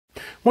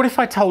What if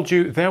I told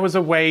you there was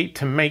a way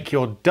to make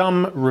your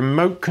dumb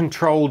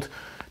remote-controlled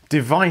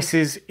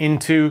devices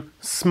into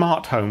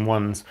smart home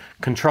ones,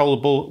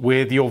 controllable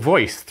with your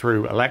voice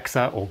through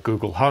Alexa or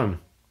Google Home?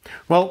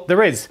 Well,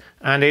 there is,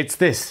 and it's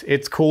this.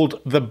 It's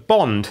called the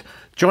Bond.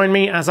 Join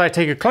me as I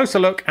take a closer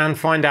look and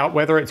find out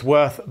whether it's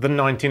worth the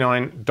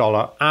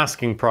 $99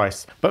 asking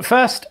price. But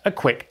first, a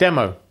quick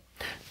demo.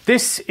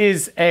 This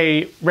is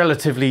a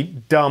relatively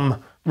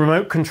dumb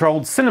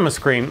remote-controlled cinema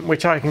screen,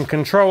 which I can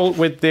control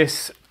with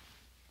this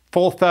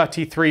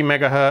 433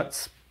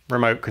 megahertz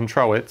remote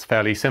control. It's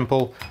fairly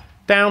simple.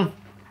 Down.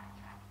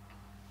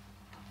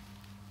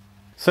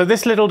 So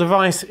this little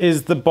device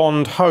is the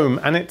Bond Home,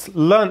 and it's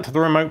learnt the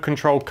remote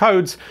control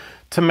codes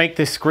to make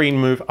this screen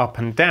move up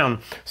and down.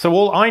 So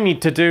all I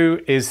need to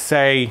do is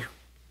say,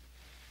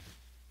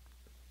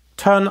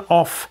 turn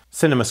off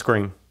cinema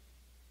screen.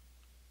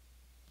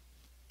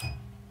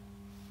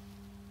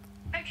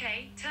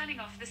 Okay,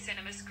 turning off the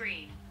cinema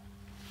screen.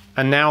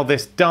 And now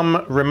this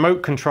dumb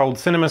remote controlled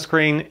cinema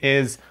screen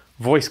is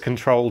voice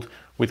controlled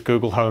with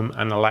Google Home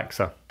and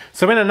Alexa.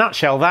 So in a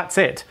nutshell, that's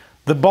it.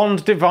 The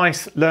Bond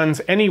device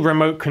learns any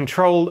remote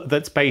control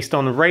that's based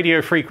on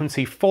radio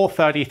frequency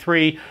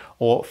 433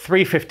 or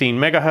 315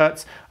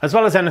 megahertz, as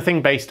well as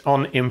anything based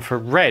on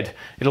infrared.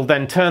 It'll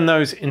then turn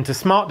those into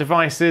smart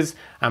devices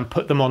and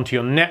put them onto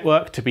your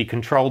network to be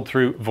controlled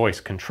through voice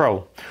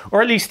control.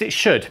 Or at least it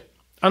should.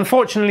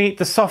 Unfortunately,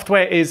 the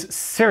software is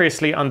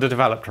seriously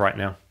underdeveloped right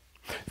now.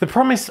 The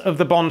promise of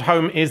the Bond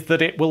Home is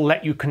that it will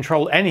let you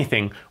control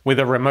anything with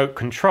a remote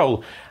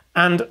control.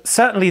 And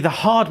certainly the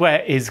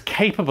hardware is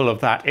capable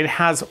of that. It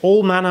has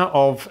all manner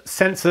of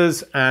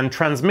sensors and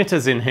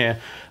transmitters in here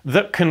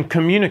that can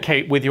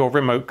communicate with your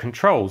remote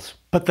controls.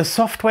 But the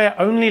software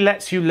only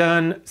lets you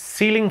learn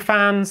ceiling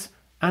fans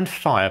and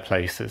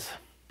fireplaces.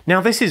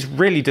 Now this is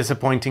really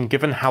disappointing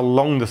given how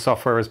long the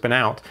software has been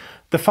out.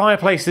 The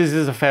fireplaces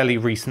is a fairly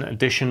recent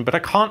addition, but I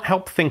can't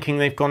help thinking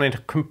they've gone in a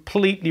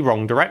completely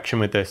wrong direction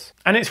with this.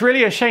 And it's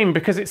really a shame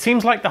because it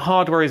seems like the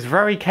hardware is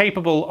very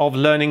capable of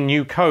learning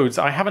new codes.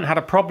 I haven't had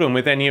a problem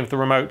with any of the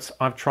remotes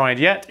I've tried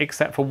yet,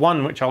 except for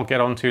one which I'll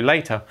get onto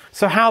later.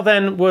 So how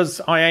then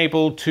was I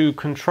able to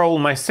control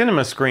my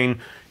cinema screen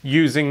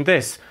using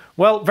this?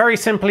 Well, very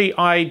simply,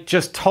 I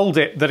just told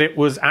it that it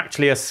was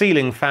actually a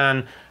ceiling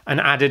fan and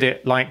added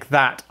it like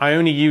that. I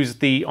only used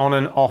the on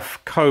and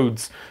off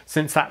codes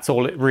since that's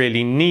all it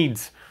really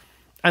needs,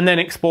 and then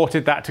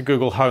exported that to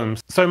Google Home.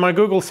 So my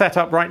Google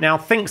setup right now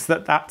thinks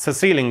that that's a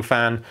ceiling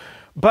fan,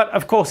 but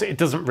of course it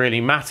doesn't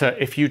really matter.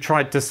 If you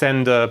tried to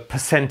send a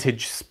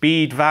percentage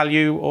speed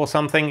value or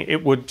something,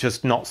 it would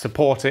just not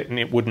support it and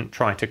it wouldn't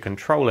try to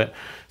control it.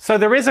 So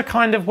there is a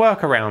kind of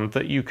workaround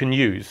that you can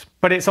use,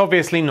 but it's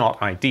obviously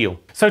not ideal.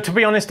 So to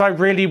be honest, I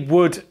really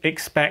would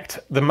expect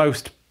the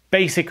most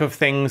basic of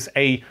things,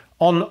 a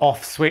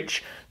on-off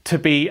switch, to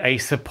be a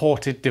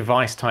supported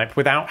device type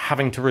without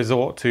having to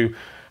resort to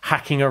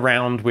hacking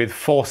around with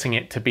forcing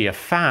it to be a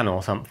fan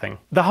or something.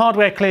 The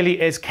hardware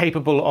clearly is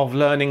capable of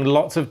learning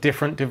lots of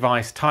different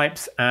device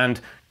types and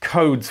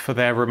codes for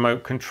their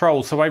remote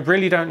control, so I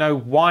really don't know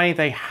why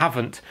they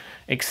haven't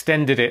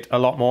extended it a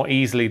lot more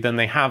easily than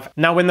they have.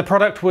 Now, when the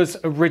product was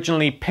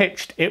originally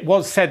pitched, it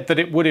was said that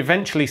it would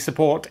eventually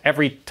support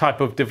every type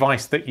of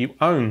device that you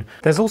own.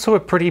 There's also a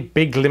pretty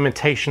big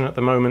limitation at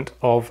the moment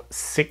of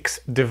 6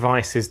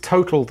 devices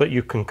total that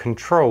you can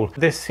control.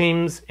 This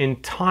seems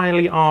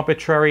entirely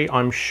arbitrary.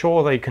 I'm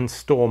sure they can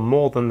store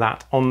more than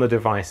that on the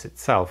device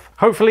itself.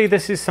 Hopefully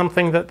this is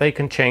something that they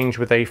can change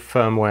with a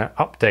firmware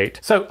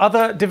update. So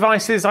other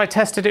devices I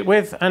tested it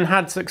with and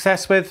had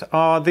success with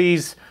are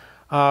these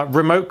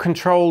remote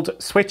controlled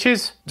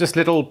switches, just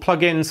little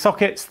plug-in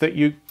sockets that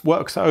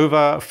works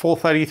over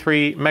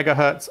 433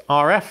 megahertz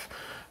RF,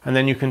 and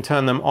then you can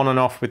turn them on and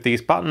off with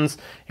these buttons.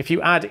 If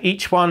you add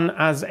each one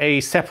as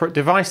a separate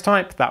device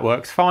type, that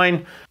works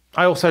fine.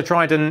 I also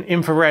tried an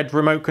infrared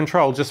remote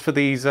control just for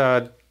these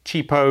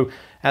cheapo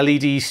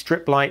LED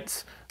strip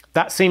lights.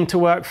 That seemed to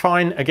work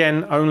fine.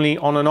 Again, only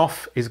on and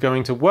off is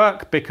going to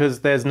work because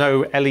there's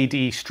no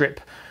LED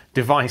strip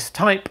device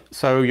type,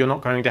 so you're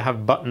not going to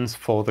have buttons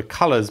for the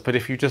colors. But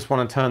if you just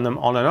want to turn them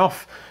on and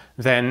off,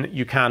 then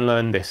you can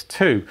learn this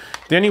too.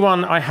 The only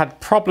one I had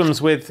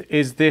problems with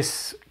is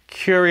this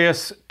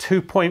curious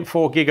 2.4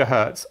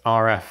 gigahertz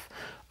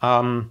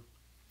RF.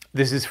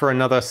 This is for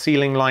another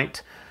ceiling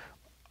light.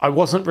 I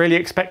wasn't really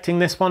expecting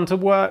this one to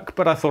work,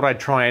 but I thought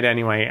I'd try it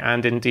anyway,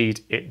 and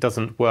indeed it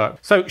doesn't work.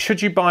 So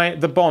should you buy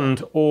the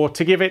Bond, or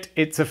to give it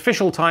its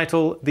official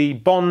title, the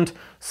Bond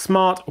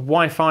Smart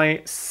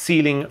Wi-Fi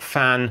Ceiling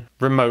Fan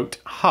Remote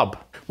Hub?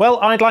 Well,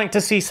 I'd like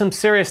to see some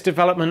serious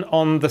development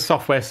on the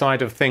software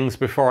side of things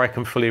before I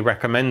can fully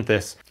recommend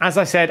this. As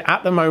I said,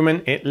 at the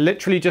moment, it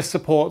literally just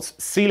supports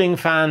ceiling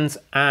fans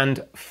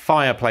and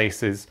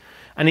fireplaces.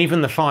 And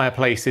even the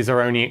fireplaces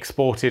are only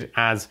exported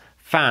as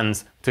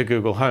fans to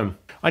Google Home.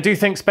 I do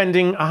think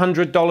spending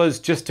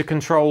 $100 just to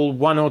control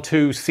 1 or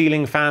 2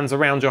 ceiling fans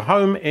around your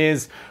home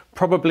is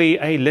probably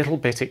a little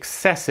bit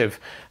excessive.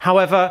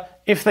 However,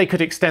 if they could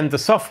extend the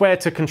software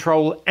to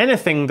control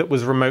anything that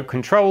was remote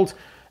controlled,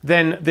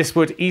 then this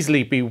would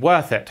easily be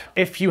worth it.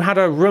 If you had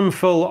a room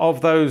full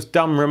of those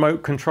dumb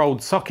remote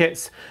controlled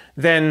sockets,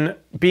 then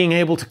being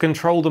able to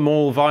control them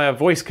all via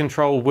voice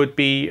control would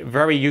be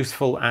very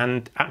useful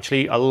and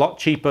actually a lot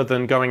cheaper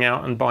than going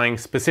out and buying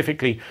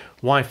specifically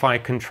Wi-Fi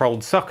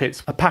controlled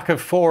sockets. A pack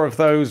of 4 of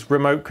those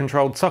remote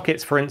controlled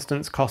sockets, for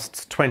instance,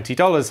 costs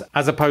 $20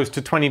 as opposed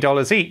to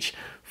 $20 each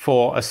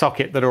for a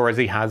socket that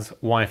already has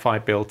Wi-Fi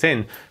built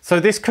in. So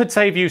this could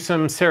save you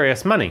some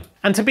serious money.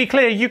 And to be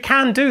clear, you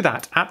can do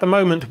that at the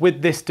moment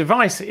with this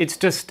device.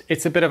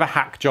 It's a bit of a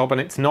hack job and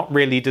it's not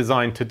really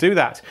designed to do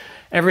that.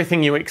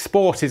 Everything you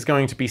export is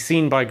going to be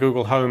seen by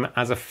Google Home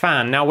as a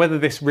fan. Now, whether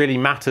this really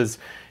matters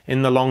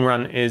in the long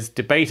run is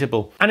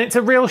debatable. And it's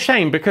a real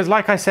shame because,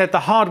 like I said, the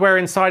hardware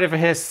inside of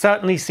here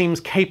certainly seems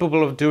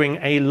capable of doing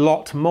a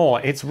lot more.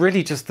 It's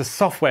really just the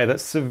software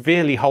that's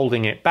severely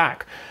holding it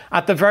back.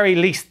 At the very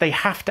least, they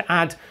have to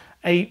add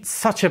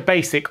such a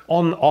basic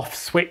on-off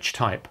switch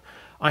type.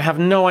 I have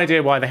no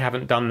idea why they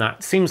haven't done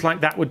that. Seems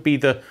like that would be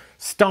the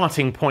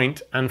starting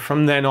point, and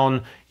from then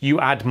on, you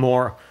add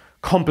more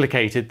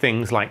complicated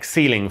things like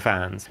ceiling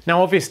fans.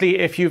 Now, obviously,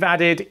 if you've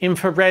added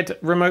infrared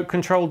remote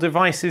control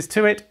devices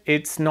to it,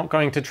 it's not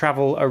going to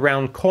travel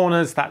around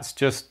corners. That's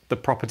just the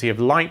property of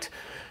light.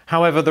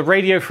 However, the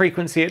radio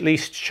frequency at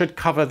least should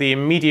cover the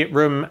immediate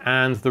room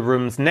and the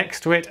rooms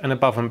next to it and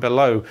above and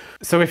below.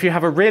 So if you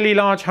have a really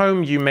large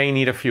home, you may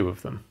need a few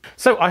of them.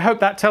 So I hope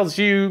that tells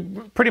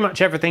you pretty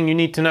much everything you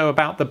need to know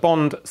about the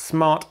Bond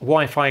Smart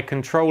Wi-Fi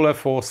controller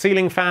for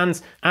ceiling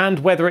fans and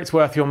whether it's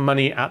worth your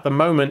money at the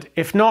moment.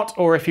 If not,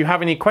 or if you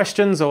have any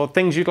questions or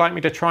things you'd like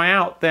me to try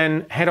out,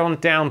 then head on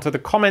down to the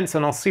comments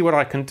and I'll see what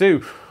I can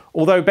do.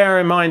 Although bear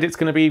in mind it's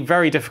going to be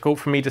very difficult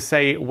for me to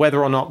say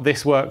whether or not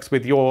this works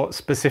with your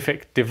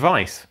specific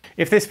device.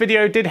 If this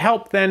video did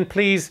help, then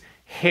please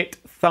hit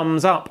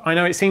thumbs up. I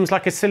know it seems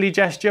like a silly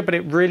gesture, but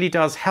it really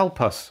does help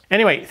us.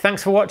 Anyway,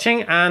 thanks for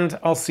watching and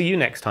I'll see you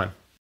next time.